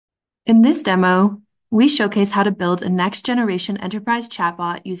In this demo, we showcase how to build a next-generation enterprise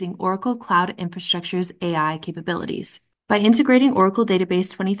chatbot using Oracle Cloud Infrastructure's AI capabilities. By integrating Oracle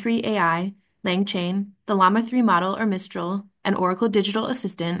Database 23 AI, LangChain, the Llama 3 model or Mistral, and Oracle Digital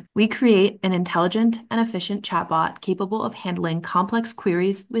Assistant, we create an intelligent and efficient chatbot capable of handling complex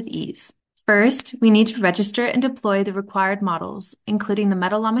queries with ease. First, we need to register and deploy the required models, including the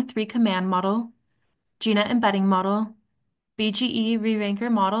Meta Llama 3 command model, GNet embedding model, BGE re-ranker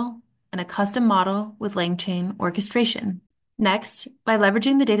model, and a custom model with LangChain orchestration. Next, by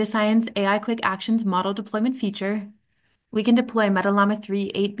leveraging the data science AI Quick Actions model deployment feature, we can deploy MetaLlama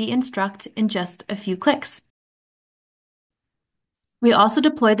 3 8B instruct in just a few clicks. We also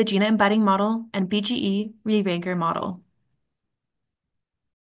deploy the GNet embedding model and BGE re-ranker model.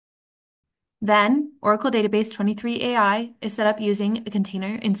 Then, Oracle Database 23 AI is set up using a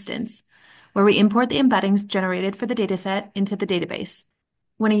container instance, where we import the embeddings generated for the dataset into the database.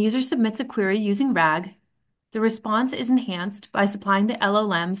 When a user submits a query using RAG, the response is enhanced by supplying the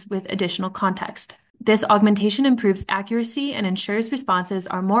LLMs with additional context. This augmentation improves accuracy and ensures responses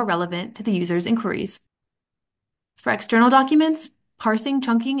are more relevant to the user's inquiries. For external documents, parsing,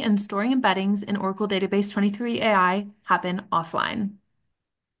 chunking, and storing embeddings in Oracle Database 23 AI happen offline.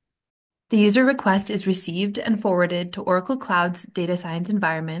 The user request is received and forwarded to Oracle Cloud's data science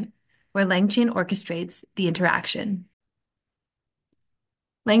environment, where LangChain orchestrates the interaction.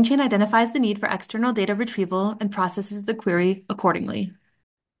 LangChain identifies the need for external data retrieval and processes the query accordingly.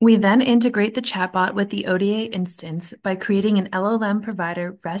 We then integrate the chatbot with the ODA instance by creating an LLM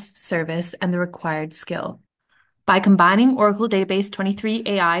provider REST service and the required skill. By combining Oracle Database 23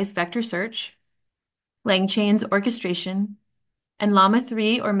 AI's vector search, LangChain's orchestration, and Llama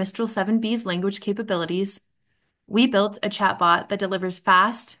 3 or Mistral 7B's language capabilities, we built a chatbot that delivers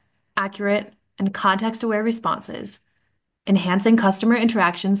fast, accurate, and context-aware responses, enhancing customer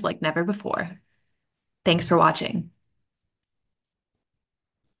interactions like never before. Thanks for watching.